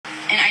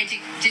I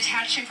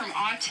detach him from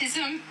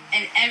autism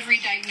and every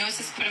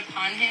diagnosis put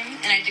upon him.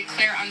 And I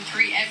declare on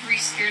 3, every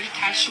spirit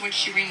attached to which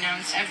she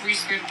renounced, every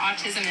spirit of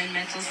autism and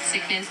mental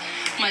sickness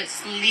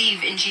must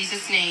leave in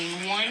Jesus'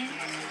 name. 1,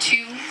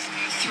 2,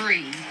 3.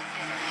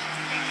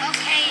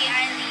 Okay,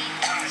 I leave.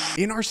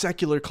 In our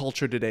secular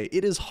culture today,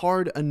 it is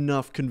hard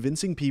enough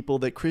convincing people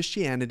that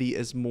Christianity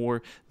is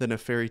more than a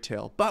fairy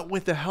tale. But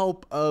with the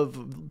help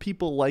of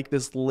people like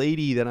this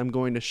lady that I'm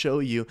going to show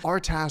you, our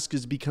task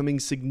is becoming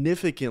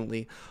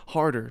significantly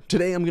harder.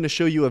 Today, I'm going to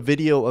show you a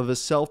video of a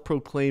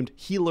self-proclaimed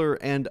healer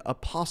and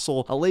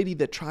apostle, a lady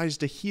that tries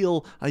to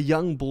heal a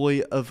young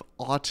boy of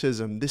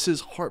autism. This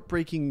is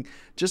heartbreaking,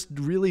 just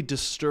really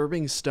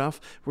disturbing stuff.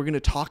 We're going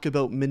to talk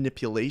about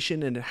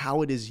manipulation and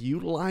how it is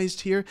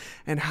utilized here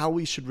and how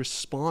we should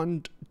respond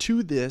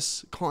to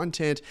this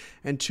content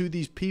and to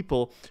these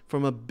people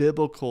from a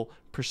biblical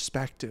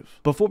perspective.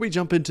 Before we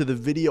jump into the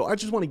video, I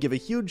just want to give a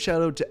huge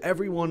shout out to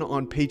everyone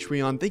on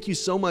Patreon. Thank you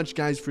so much,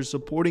 guys, for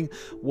supporting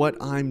what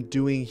I'm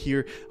doing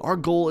here. Our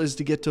goal is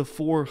to get to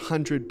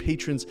 400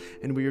 patrons,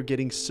 and we are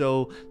getting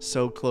so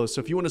close.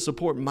 So if you want to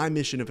support my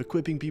mission of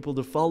equipping people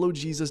to follow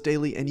Jesus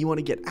daily, and you want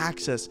to get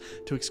access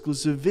to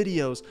exclusive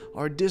videos,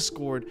 our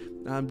Discord,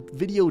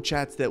 video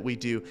chats that we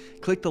do,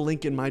 click the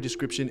link in my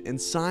description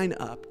and sign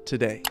up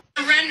today.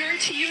 Surrender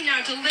to you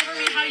now. Deliver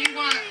me how you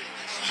want.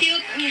 Heal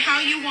me how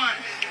you want.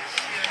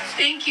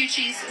 Thank you,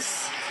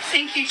 Jesus.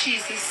 Thank you,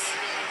 Jesus.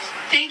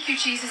 Thank you,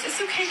 Jesus.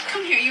 It's okay.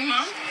 Come here, your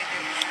mom.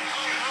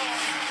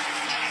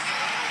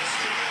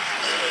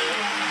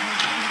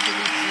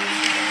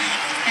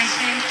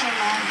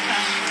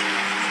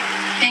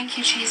 Thank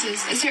you,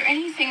 Jesus. Is there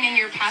anything in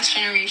your past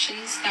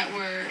generations that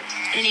were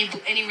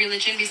any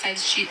religion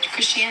besides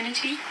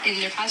Christianity in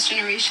their past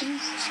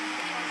generations?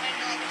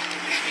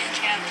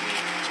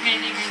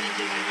 Many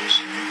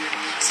generations.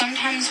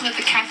 Sometimes with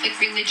the Catholic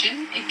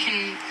religion, it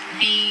can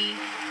be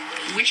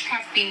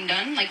witchcraft being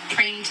done, like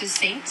praying to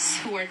saints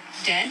who are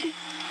dead.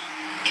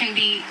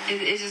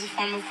 It is a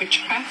form of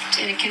witchcraft,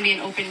 and it can be an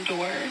open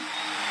door,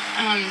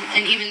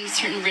 and even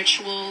certain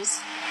rituals.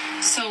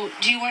 So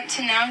do you want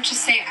to now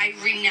just say, I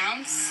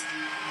renounce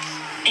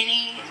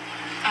any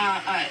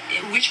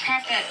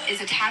witchcraft that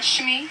is attached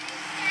to me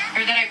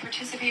or that I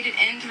participated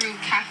in through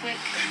Catholic?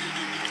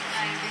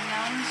 I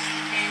renounce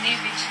any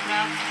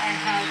witchcraft I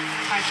have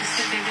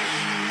participated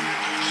in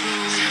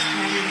through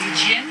my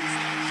religion.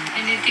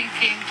 Anything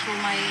came through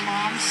my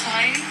mom's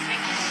side,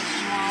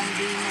 mom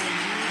being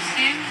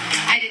abusive.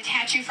 I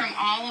detach you from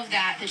all of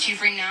that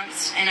you've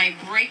renounced, and I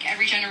break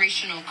every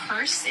generational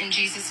curse in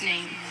Jesus'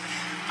 name.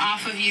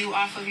 Off of you,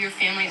 off of your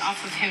family,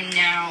 off of him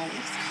now.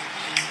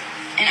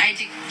 And I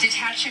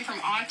detach him from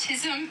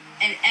autism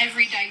and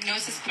every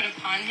diagnosis put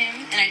upon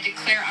him. And I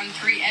declare on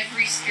 3,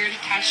 every spirit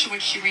attached to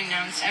which she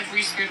renounced,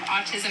 every spirit of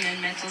autism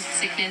and mental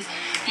sickness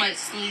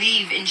must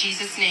leave in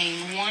Jesus'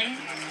 name. 1,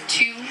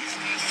 2,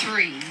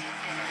 3.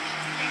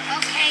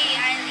 Okay,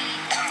 I leave.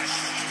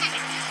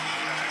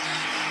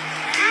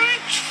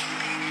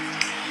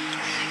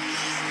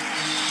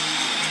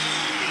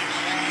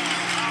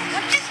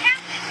 What just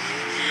happened?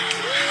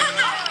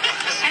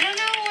 I don't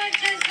know what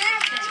just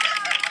happened.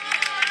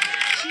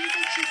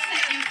 Jesus just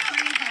set you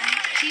free, honey.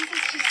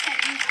 Jesus just set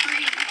you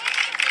free.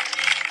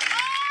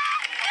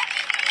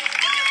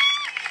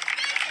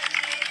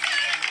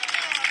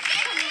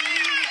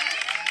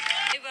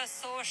 I was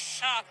so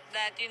shocked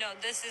that,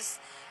 this is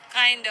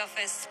kind of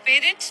a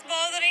spirit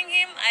bothering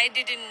him. I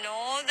didn't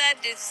know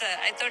that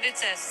I thought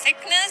it's a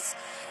sickness.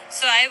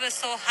 So I was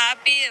so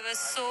happy. I was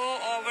so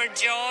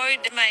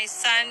overjoyed. My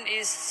son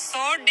is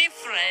so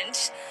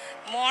different,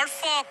 more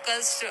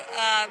focused.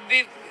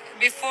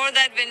 Before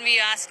that, when we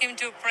ask him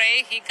to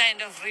pray, he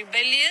kind of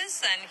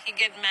rebellious and he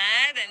get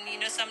mad,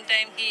 and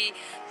sometimes he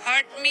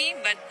hurt me,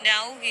 but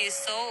now he is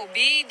so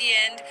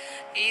obedient.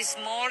 He's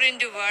more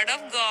into Word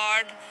of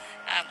God.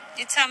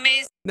 It's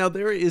amazing. Now,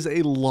 there is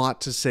a lot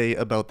to say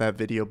about that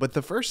video, but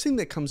the first thing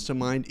that comes to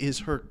mind is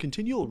her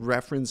continual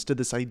reference to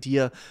this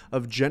idea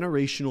of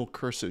generational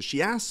curses.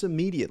 She asks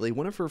immediately,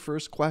 one of her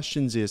first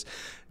questions is,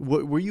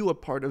 were you a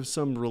part of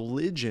some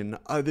religion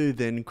other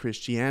than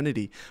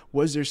Christianity?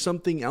 Was there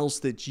something else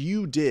that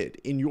you did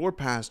in your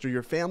past or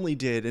your family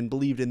did and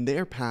believed in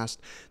their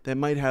past that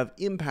might have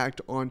impact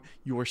on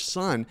your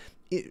son?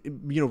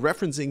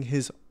 Referencing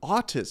his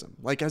autism,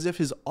 like as if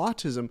his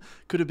autism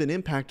could have been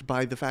impacted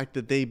by the fact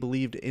that they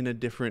believed in a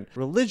different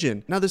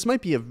religion. Now, this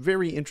might be a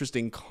very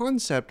interesting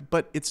concept,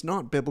 but it's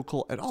not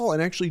biblical at all. And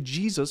actually,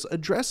 Jesus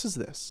addresses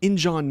this. In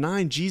John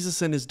 9,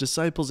 Jesus and his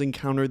disciples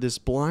encounter this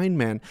blind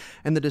man,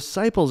 and the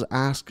disciples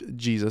ask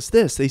Jesus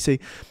this. They say,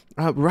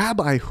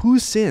 Rabbi, who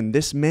sinned,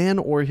 this man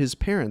or his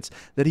parents,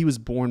 that he was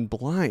born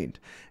blind?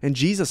 And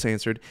Jesus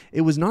answered,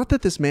 it was not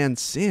that this man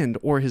sinned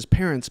or his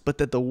parents, but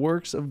that the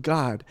works of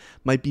God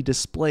might be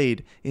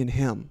displayed in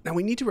him. Now,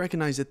 we need to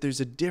recognize that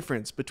there's a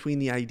difference between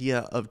the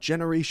idea of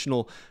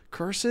generational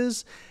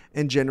curses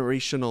and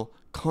generational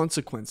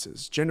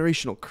consequences.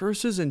 Generational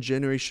curses and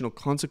generational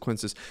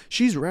consequences.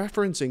 She's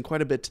referencing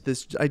quite a bit to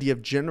this idea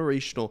of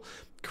generational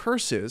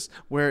curses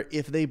where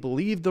if they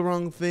believe the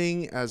wrong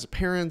thing as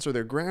parents, or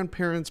their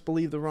grandparents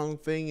believe the wrong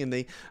thing, and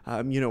they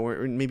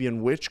or maybe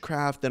in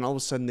witchcraft, then all of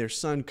a sudden their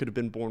son could have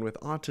been born with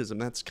autism.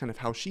 That's kind of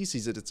how she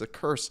sees it. It's a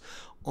curse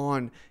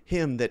on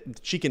him that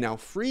she can now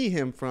free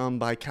him from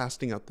by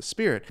casting out the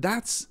spirit.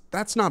 That's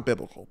not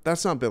biblical.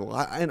 That's not biblical.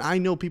 And I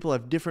know people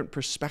have different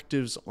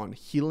perspectives on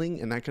healing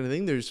and that kind of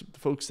thing. There's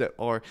folks that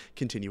are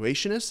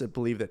continuationists that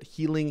believe that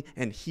healing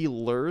and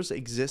healers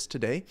exist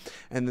today.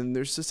 And then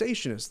there's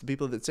cessationists, the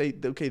people that say,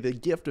 okay, the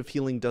gift of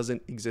healing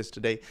doesn't exist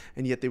today,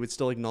 and yet they would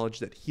still acknowledge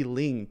that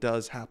healing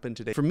does happen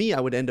today. For me, I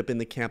would end up in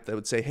the camp that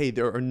would say, hey,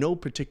 there are no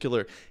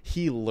particular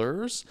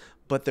healers,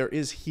 but there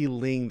is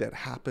healing that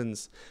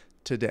happens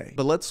today.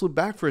 But let's look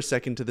back for a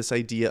second to this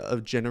idea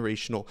of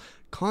generational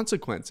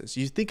consequences.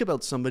 You think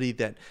about somebody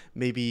that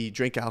maybe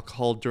drank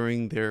alcohol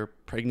during their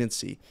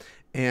pregnancy,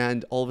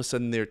 and all of a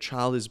sudden their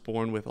child is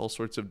born with all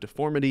sorts of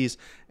deformities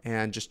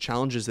and just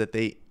challenges that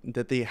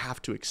they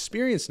have to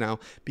experience now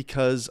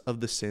because of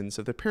the sins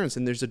of their parents.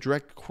 And there's a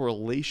direct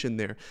correlation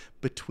there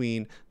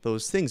between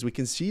those things. We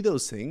can see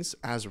those things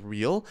as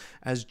real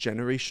as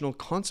generational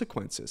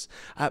consequences.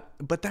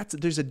 But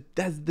there's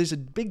a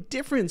big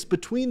difference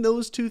between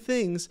those two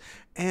things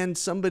and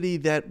somebody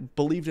that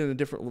believed in a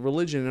different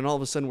religion, and all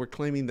of a sudden we're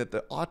claiming that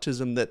the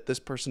autism that this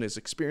person is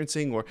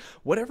experiencing, or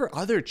whatever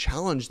other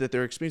challenge that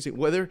they're experiencing,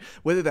 whether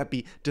that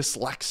be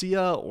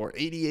dyslexia or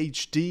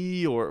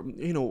ADHD or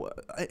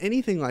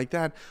anything like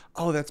that,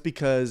 oh, that's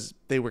because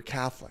they were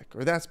Catholic,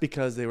 or that's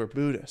because they were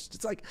Buddhist.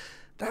 It's like,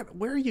 that,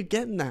 where are you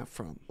getting that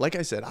from? Like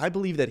I said, I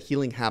believe that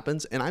healing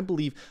happens, and I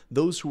believe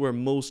those who are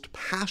most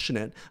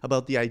passionate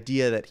about the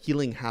idea that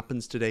healing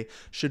happens today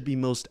should be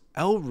most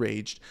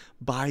outraged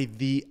by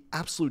the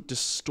absolute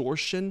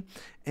distortion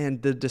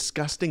and the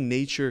disgusting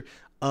nature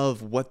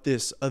of what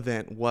this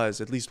event was,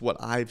 at least what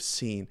I've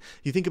seen.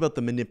 You think about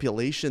the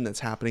manipulation that's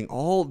happening,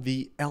 all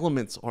the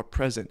elements are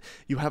present.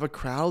 You have a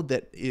crowd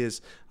that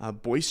is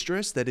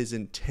boisterous, that is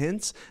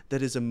intense,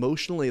 that is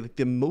emotionally, like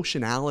the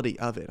emotionality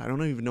of it. I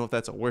don't even know if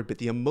that's a word, but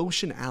the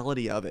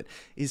emotionality of it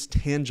is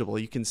tangible.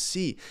 You can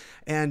see,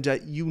 and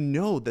you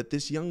know that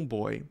this young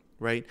boy,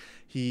 right?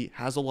 He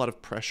has a lot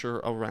of pressure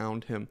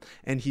around him,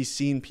 and he's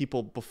seen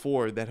people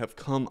before that have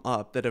come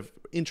up, that have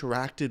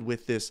interacted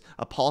with this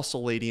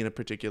apostle lady in a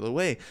particular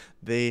way.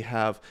 They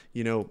have,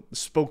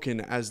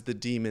 spoken as the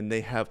demon. They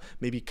have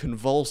maybe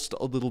convulsed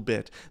a little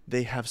bit.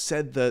 They have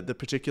said the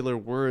particular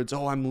words,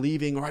 oh, I'm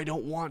leaving, or I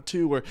don't want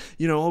to, or,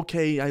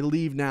 okay, I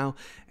leave now.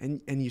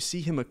 And you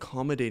see him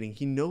accommodating.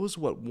 He knows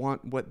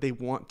what they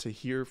want to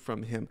hear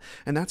from him.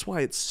 And that's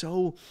why it's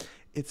so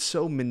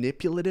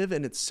manipulative,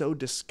 and it's so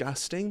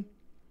disgusting,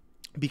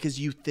 because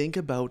you think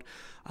about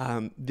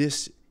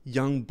this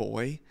young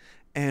boy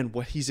and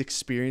what he's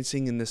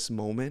experiencing in this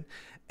moment,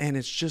 and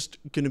it's just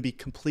going to be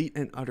complete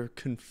and utter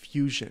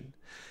confusion.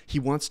 He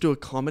wants to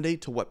accommodate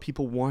to what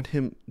people want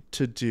him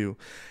to do.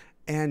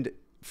 And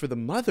for the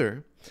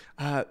mother,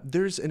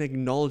 there's an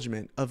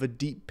acknowledgement of a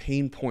deep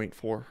pain point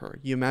for her.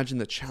 You imagine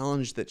the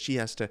challenge that she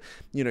has to,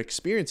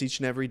 experience each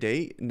and every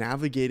day,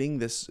 navigating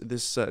this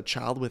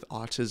child with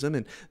autism.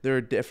 And there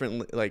are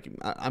different,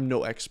 I'm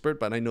no expert,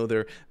 but I know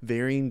there are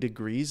varying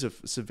degrees of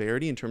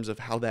severity in terms of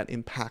how that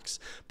impacts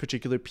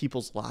particular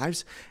people's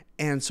lives.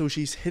 And so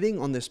she's hitting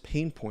on this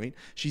pain point.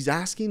 She's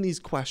asking these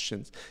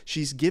questions.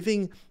 She's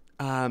giving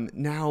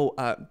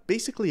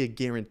basically a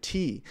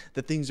guarantee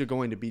that things are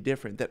going to be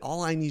different, that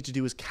all I need to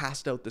do is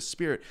cast out the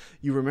spirit.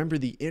 You remember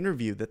the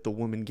interview that the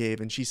woman gave,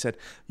 and she said,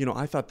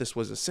 I thought this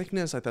was a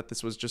sickness. I thought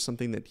this was just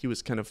something that he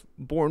was kind of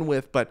born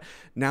with, but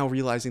now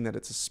realizing that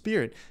it's a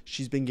spirit,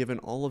 she's been given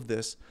all of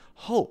this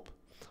hope.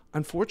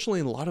 Unfortunately,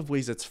 in a lot of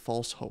ways, it's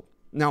false hope.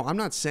 Now, I'm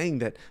not saying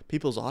that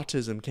people's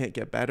autism can't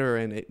get better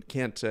and it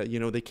can't,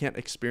 they can't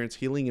experience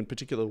healing in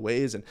particular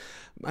ways. And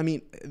I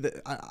mean,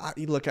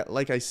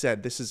 like I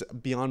said, this is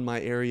beyond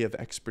my area of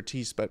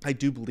expertise, but I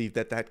do believe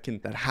that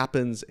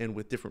happens, and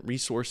with different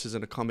resources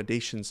and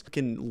accommodations,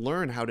 can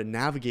learn how to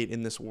navigate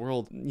in this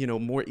world,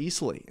 more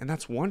easily. And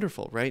that's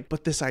wonderful, right?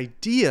 But this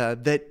idea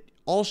that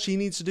all she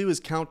needs to do is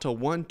count to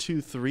 1,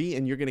 2, 3,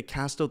 and you're going to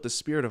cast out the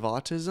spirit of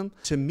autism.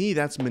 To me,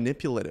 that's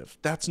manipulative.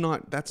 That's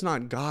not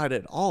God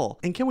at all.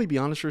 And can we be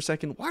honest for a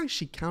second? Why is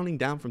she counting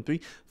down from 3,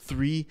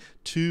 3,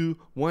 2,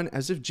 1,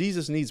 as if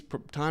Jesus needs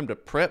time to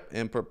prep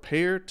and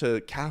prepare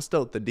to cast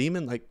out the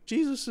demon? Like,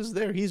 Jesus is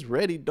there. He's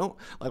ready.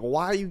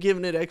 Why are you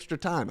giving it extra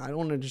time? I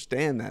don't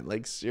understand that.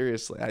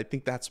 Seriously, I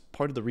think that's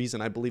part of the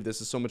reason I believe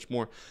this is so much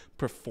more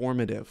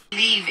performative.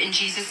 Leave in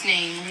Jesus'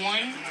 name.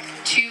 1,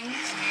 2,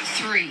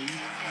 3.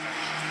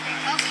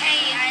 Okay,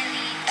 I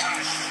leave.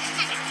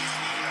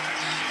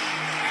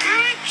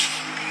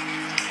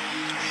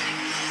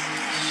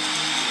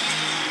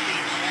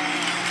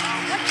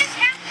 What just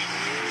happened?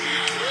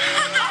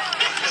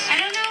 I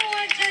don't know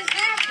what just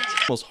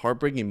happened. Most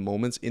heartbreaking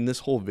moments in this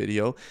whole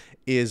video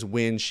is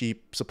when she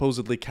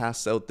supposedly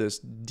casts out this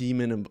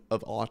demon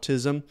of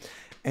autism,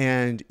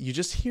 and you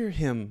just hear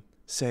him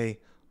say,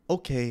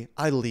 okay,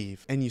 I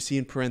leave. And you see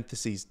in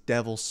parentheses,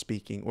 devil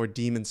speaking, or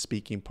demon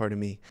speaking, pardon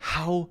me.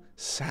 How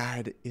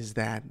sad is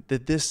that?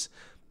 That this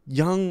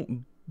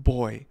young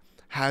boy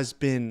has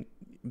been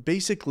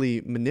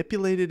basically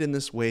manipulated in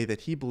this way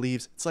that he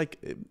believes it's like,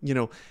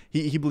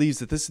 he believes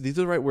that these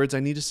are the right words I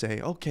need to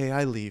say. Okay,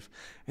 I leave.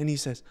 And he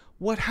says,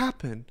 what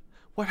happened?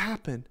 What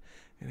happened?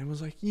 And it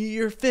was like,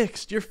 you're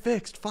fixed. You're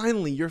fixed.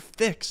 Finally, you're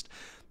fixed,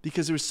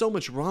 because there was so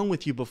much wrong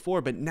with you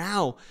before, but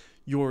now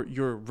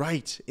you're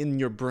right in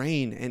your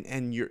brain,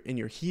 and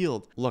you're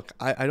healed. Look,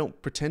 I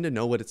don't pretend to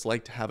know what it's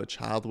like to have a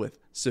child with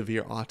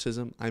severe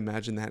autism. I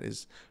imagine that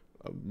is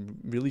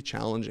really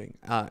challenging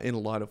in a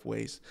lot of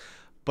ways.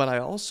 But I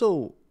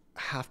also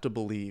have to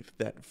believe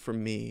that for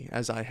me,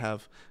 as I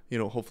have,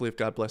 hopefully if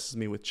God blesses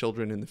me with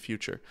children in the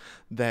future,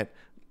 that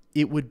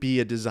it would be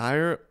a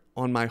desire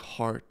on my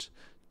heart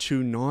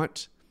to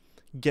not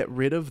get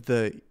rid of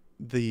the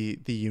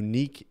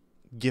unique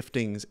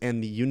giftings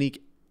and the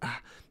unique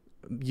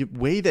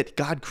way that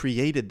God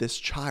created this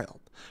child,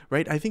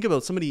 right? I think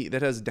about somebody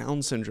that has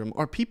Down syndrome.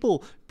 Are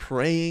people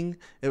praying,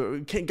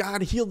 can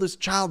God heal this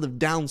child of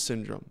Down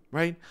syndrome,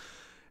 right?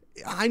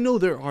 I know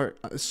there are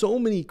so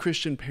many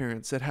Christian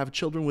parents that have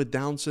children with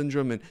Down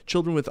syndrome and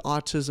children with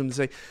autism and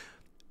say,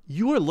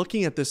 you are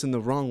looking at this in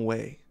the wrong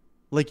way.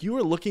 Like, you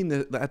are looking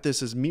at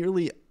this as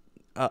merely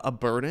a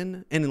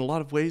burden. And in a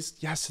lot of ways,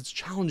 yes, it's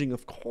challenging.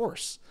 Of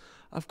course,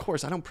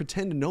 I don't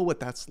pretend to know what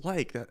that's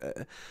like.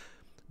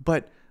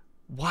 But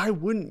why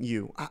wouldn't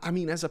you? I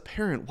mean, as a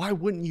parent, why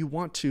wouldn't you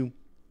want to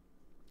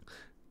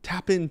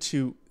tap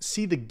into,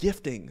 see the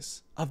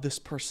giftings of this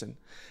person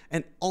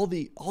and all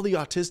the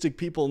autistic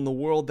people in the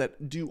world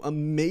that do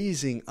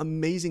amazing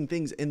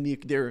things, and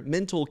their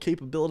mental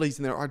capabilities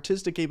and their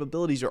artistic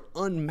capabilities are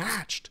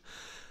unmatched.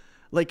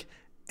 Like,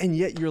 and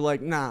yet you're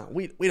like, nah,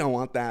 we don't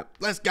want that.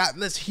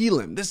 Let's heal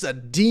him. This is a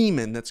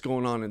demon that's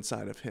going on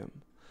inside of him.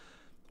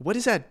 What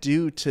does that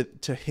do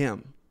to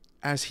him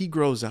as he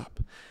grows up,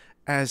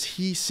 as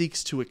he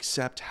seeks to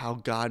accept how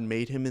God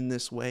made him in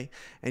this way,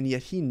 and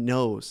yet he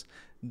knows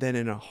that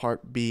in a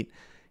heartbeat,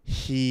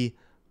 his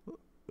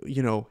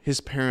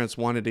parents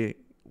wanted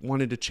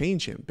to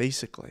change him,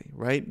 basically,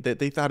 right? That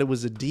they thought it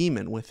was a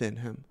demon within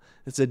him.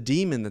 It's a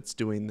demon that's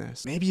doing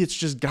this. Maybe it's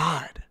just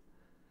God.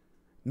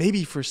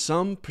 Maybe for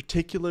some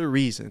particular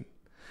reason,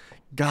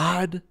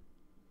 God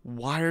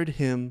wired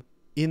him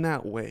in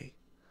that way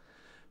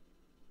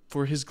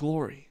for his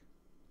glory,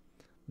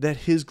 that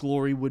his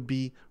glory would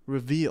be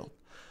revealed.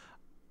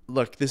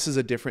 Look, this is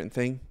a different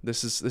thing.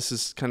 This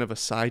is kind of a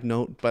side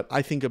note, but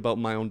I think about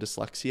my own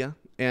dyslexia.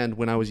 And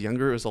when I was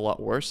younger, it was a lot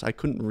worse. I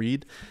couldn't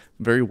read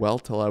very well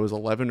till I was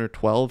 11 or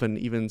 12, and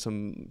even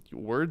some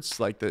words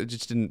like that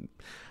just didn't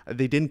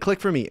click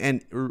for me.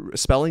 And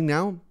spelling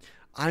now,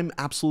 I'm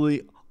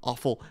absolutely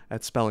awful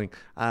at spelling.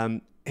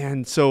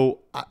 And so,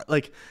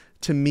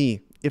 to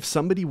me, if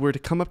somebody were to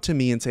come up to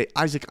me and say,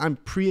 Isaac, I'm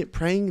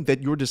praying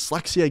that your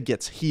dyslexia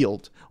gets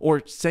healed,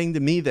 or saying to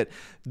me that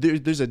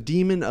there's a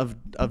demon of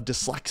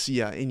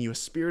dyslexia in you, a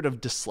spirit of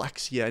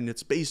dyslexia, and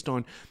it's based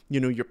on,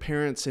 your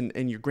parents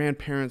and your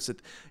grandparents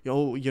that,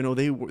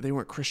 they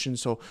weren't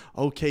Christians. So,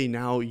 okay,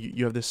 now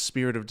you have this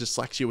spirit of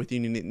dyslexia with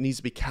you and it needs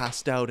to be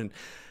cast out. And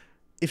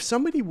if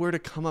somebody were to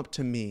come up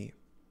to me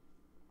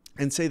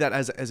and say that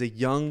as a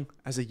young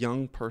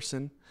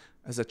person,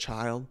 as a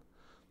child,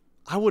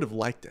 I would have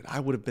liked it. I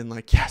would have been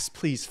like, yes,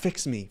 please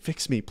fix me,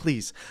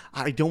 please.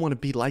 I don't want to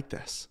be like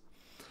this.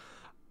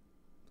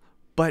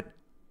 But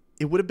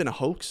it would have been a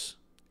hoax,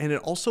 and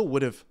it also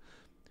would have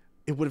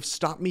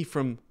stopped me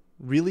from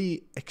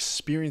really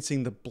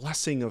experiencing the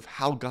blessing of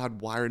how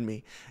God wired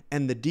me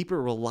and the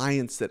deeper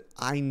reliance that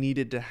I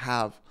needed to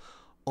have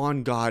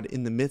on God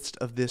in the midst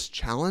of this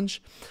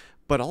challenge,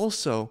 but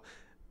also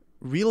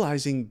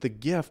realizing the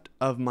gift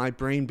of my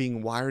brain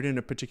being wired in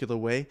a particular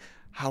way,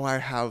 how I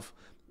have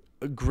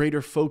a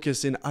greater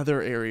focus in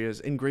other areas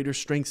and greater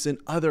strengths in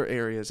other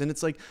areas. And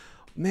it's like,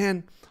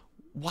 man,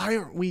 why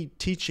aren't we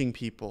teaching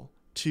people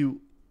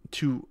to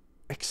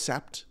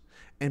accept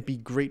and be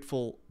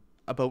grateful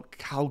about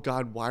how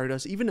God wired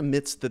us, even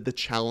amidst the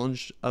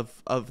challenge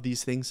of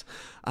these things,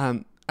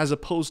 as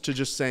opposed to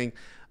just saying,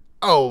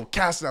 oh,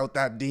 cast out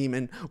that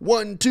demon.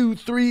 1, 2,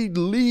 3,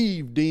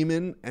 leave,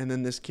 demon. And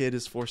then this kid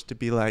is forced to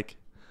be like,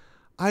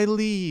 I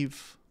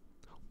leave.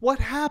 What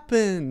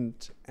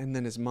happened? And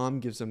then his mom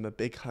gives him a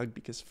big hug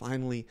because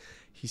finally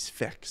he's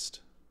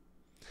fixed.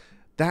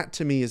 That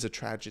to me is a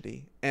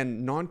tragedy.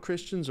 And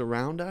non-Christians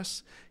around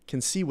us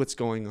can see what's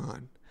going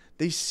on.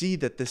 They see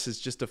that this is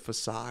just a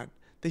facade.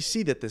 They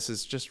see that this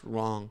is just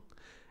wrong.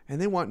 And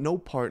they want no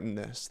part in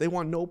this. They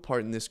want no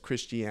part in this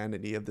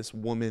Christianity of this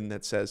woman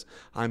that says,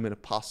 I'm an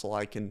apostle.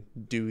 I can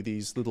do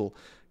these little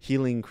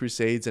healing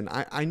crusades. And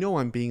I know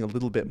I'm being a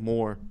little bit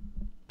more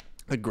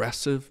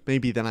aggressive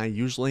maybe than I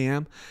usually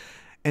am.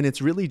 And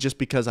it's really just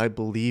because I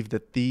believe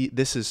that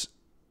this is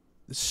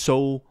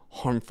so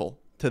harmful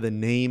to the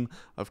name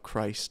of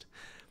Christ.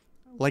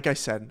 Like I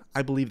said,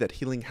 I believe that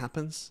healing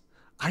happens.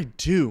 I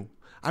do.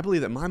 I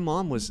believe that my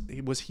mom was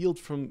healed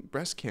from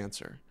breast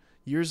cancer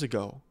years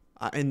ago.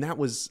 And that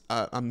was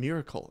a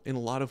miracle in a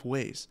lot of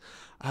ways.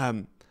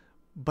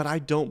 But I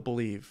don't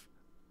believe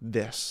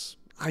this.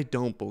 I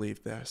don't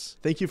believe this.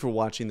 Thank you for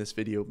watching this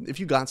video. If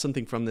you got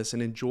something from this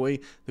and enjoy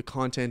the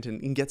content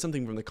and get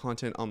something from the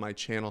content on my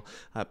channel,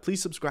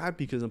 please subscribe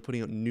because I'm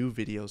putting out new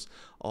videos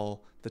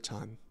all the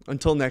time.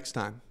 Until next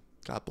time,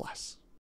 God bless.